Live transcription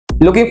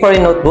Looking for a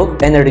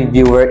notebook and a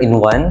reviewer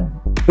in one?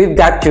 We've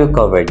got you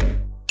covered.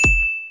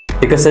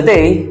 Because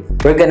today,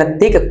 we're gonna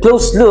take a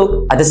close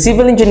look at the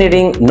Civil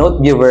Engineering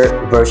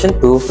Noteviewer version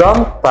 2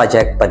 from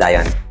Project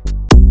Padayon.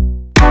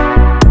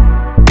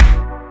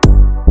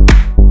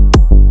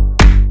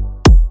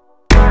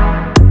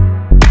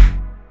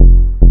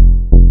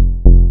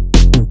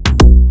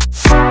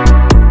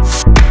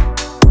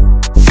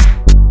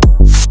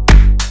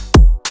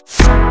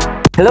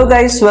 Hello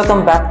guys!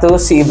 Welcome back to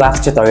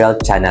cebox tutorial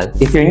channel.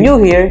 If you're new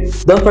here,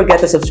 don't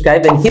forget to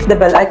subscribe and hit the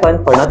bell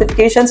icon for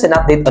notifications and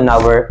update on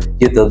our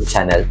YouTube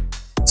channel.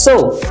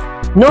 So,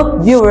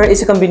 Noteviewer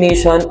is a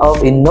combination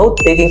of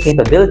note-taking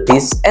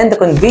capabilities and the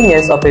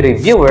convenience of a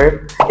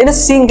reviewer in a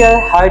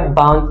single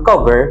hardbound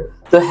cover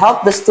to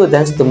help the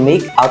students to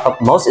make out of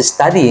most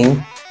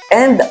studying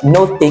and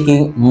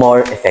note-taking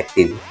more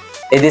effective.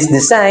 It is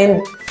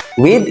designed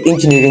with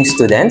engineering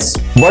students,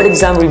 board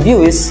exam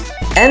reviews,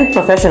 and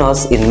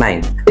professionals in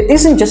mind. It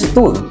isn't just a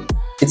tool,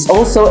 it's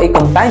also a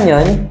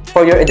companion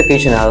for your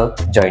educational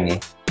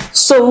journey.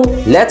 So,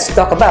 let's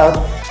talk about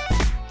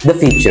the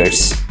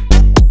features.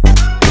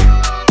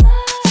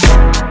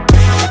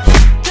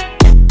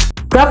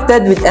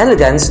 Crafted with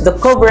elegance, the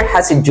cover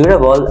has a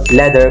durable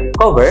leather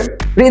cover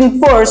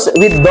reinforced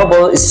with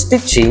double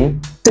stitching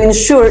to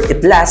ensure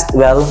it lasts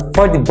well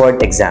for the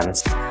board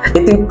exams.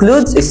 It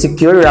includes a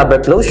secure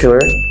rubber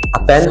closure,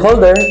 a pen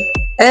holder,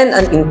 and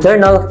an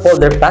internal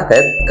folder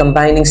pocket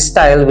combining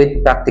style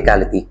with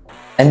practicality.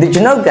 And did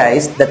you know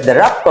guys that the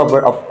wrap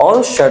cover of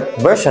all short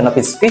version of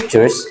its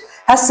features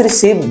has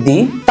received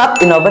the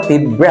Top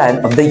Innovative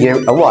Brand of the Year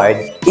award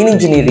in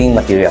engineering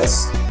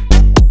materials.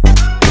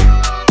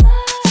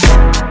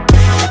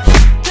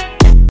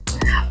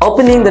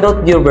 Opening the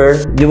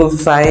Noteviewer, you will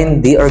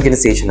find the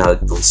organizational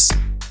tools.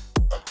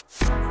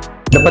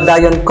 The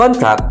Padayon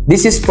contract,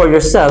 this is for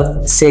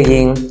yourself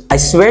saying, I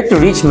swear to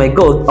reach my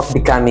goal of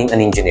becoming an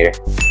engineer.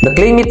 The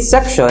Claim It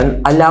section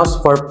allows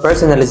for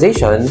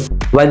personalization,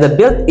 while the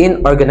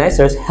built-in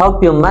organizers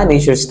help you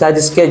manage your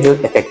study schedule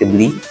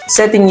effectively,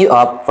 setting you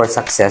up for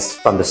success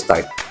from the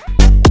start.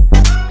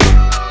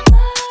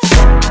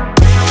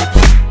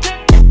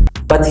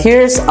 But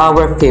here's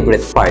our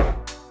favorite part,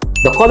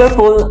 the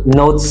colorful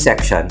notes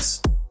sections.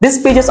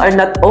 These pages are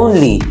not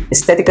only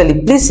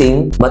aesthetically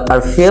pleasing, but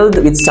are filled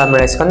with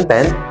summarized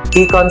content,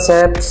 key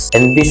concepts,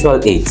 and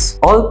visual aids,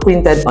 all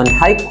printed on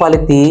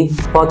high-quality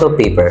photo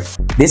paper.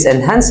 This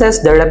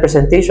enhances the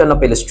representation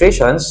of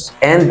illustrations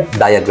and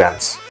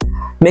diagrams,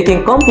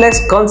 making complex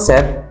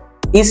concepts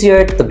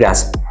easier to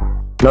grasp.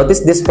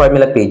 Notice these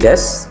formula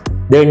pages.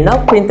 They're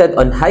now printed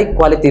on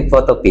high-quality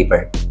photo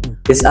paper.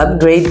 This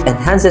upgrade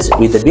enhances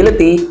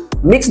readability,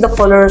 makes the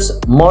colors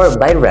more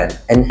vibrant,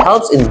 and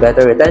helps in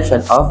better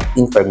retention of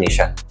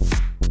information.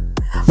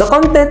 The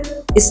content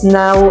is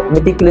now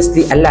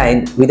meticulously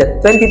aligned with the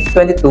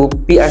 2022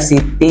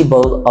 PRC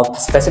Table of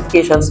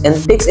Specifications and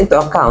takes into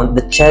account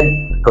the CHED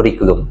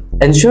curriculum,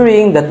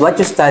 ensuring that what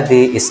you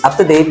study is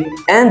up-to-date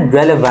and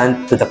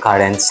relevant to the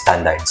current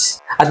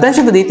standards.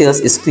 Attention to details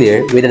is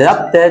clear with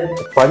adapted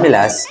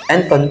formulas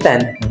and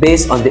content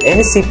based on the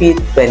NSCP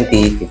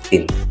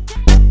 2015.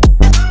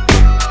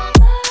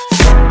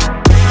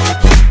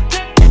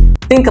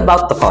 Think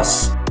about the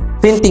cost.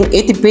 Printing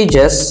 80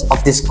 pages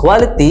of this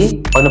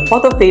quality on a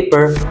photo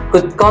paper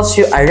could cost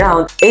you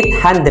around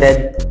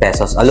 800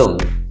 pesos alone.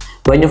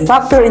 When you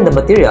factor in the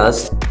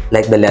materials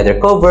like the leather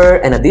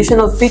cover and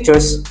additional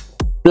features,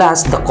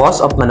 plus the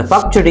cost of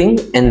manufacturing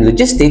and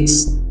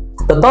logistics,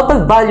 the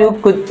total value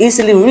could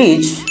easily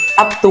reach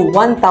up to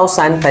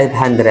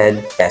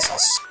 1,500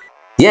 pesos.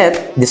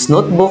 Yet, this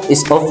notebook is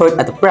offered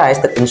at a price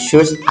that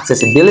ensures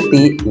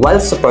accessibility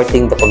while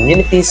supporting the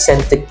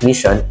community-centric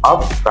mission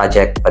of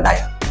Project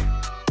Padayon.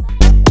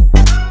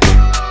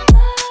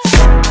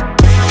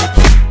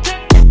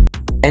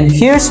 And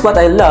here's what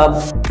I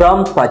love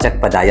from Project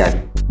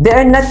Padayon. They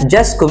are not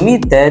just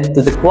committed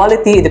to the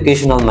quality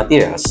educational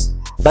materials,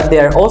 but they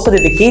are also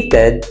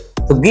dedicated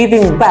to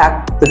giving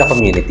back to the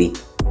community.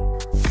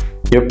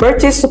 Your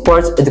purchase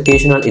supports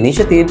educational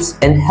initiatives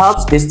and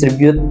helps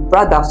distribute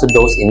products to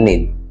those in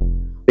need.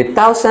 With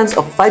thousands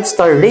of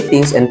 5-star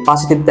ratings and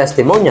positive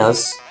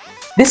testimonials,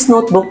 this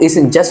notebook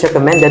isn't just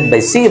recommended by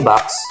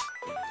cebox,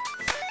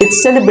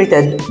 it's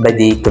celebrated by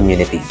the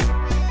community.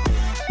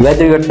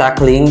 Whether you're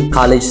tackling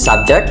college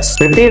subjects,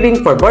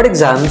 preparing for board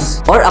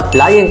exams, or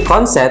applying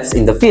concepts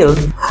in the field,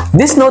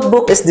 this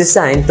notebook is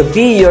designed to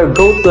be your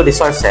go-to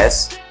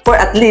resources for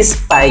at least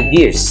 5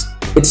 years.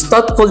 Its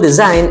thoughtful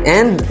design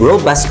and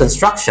robust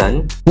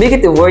construction make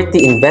it a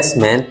worthy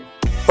investment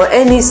for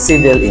any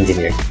civil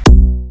engineer.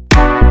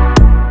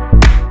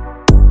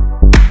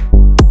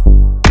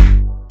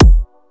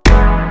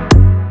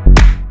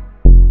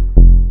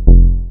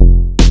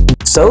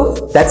 So,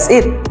 that's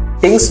it.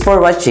 Thanks for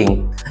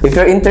watching. If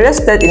you're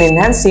interested in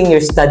enhancing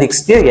your study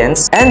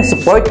experience and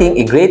supporting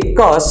a great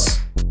cause,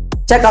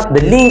 check out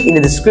the link in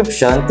the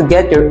description to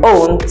get your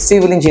own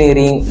Civil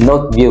Engineering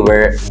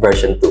Noteviewer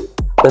version 2.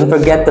 Don't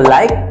forget to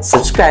like,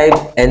 subscribe,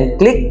 and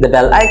click the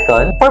bell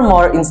icon for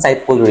more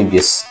insightful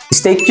reviews.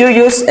 Stay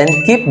curious and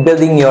keep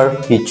building your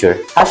future.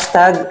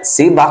 Hashtag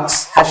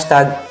cebox,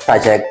 hashtag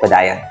Project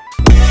Padayon.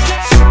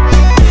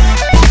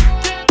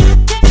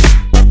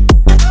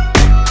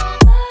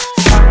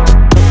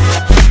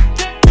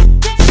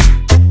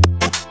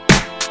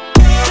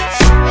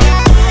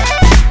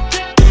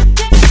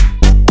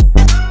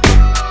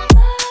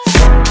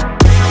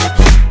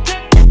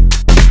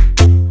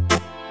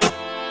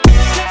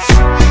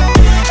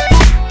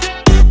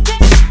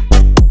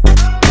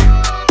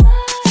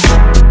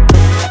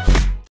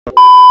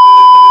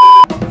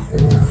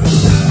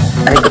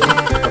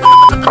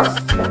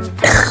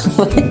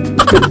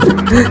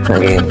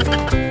 Okay.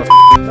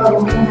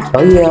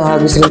 Oh yeah,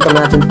 gusto rin pa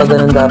natin pa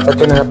ganun dapat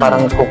yun na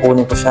parang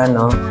kukunin ko siya,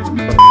 no?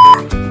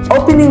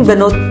 Opening the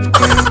note...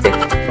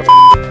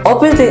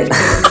 Open the...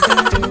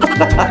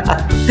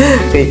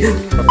 Okay.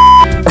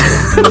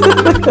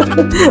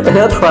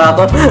 Natawa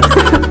ako.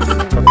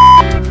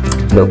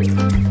 Look.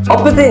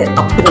 Opening.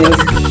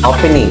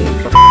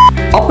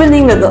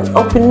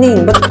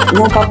 Ba't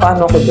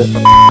paano ko doon?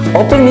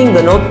 Opening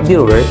the note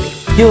viewer,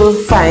 you'll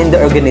find the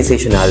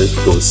organizational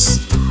tools.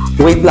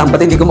 Wait lang, ba't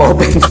hindi ko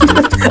ma-open?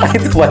 Ay,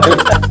 ito wala.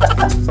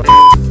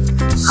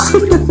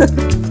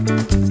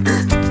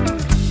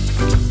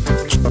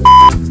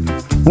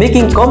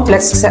 Making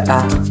complex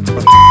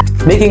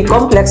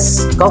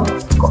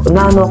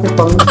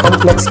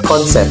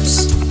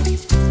concepts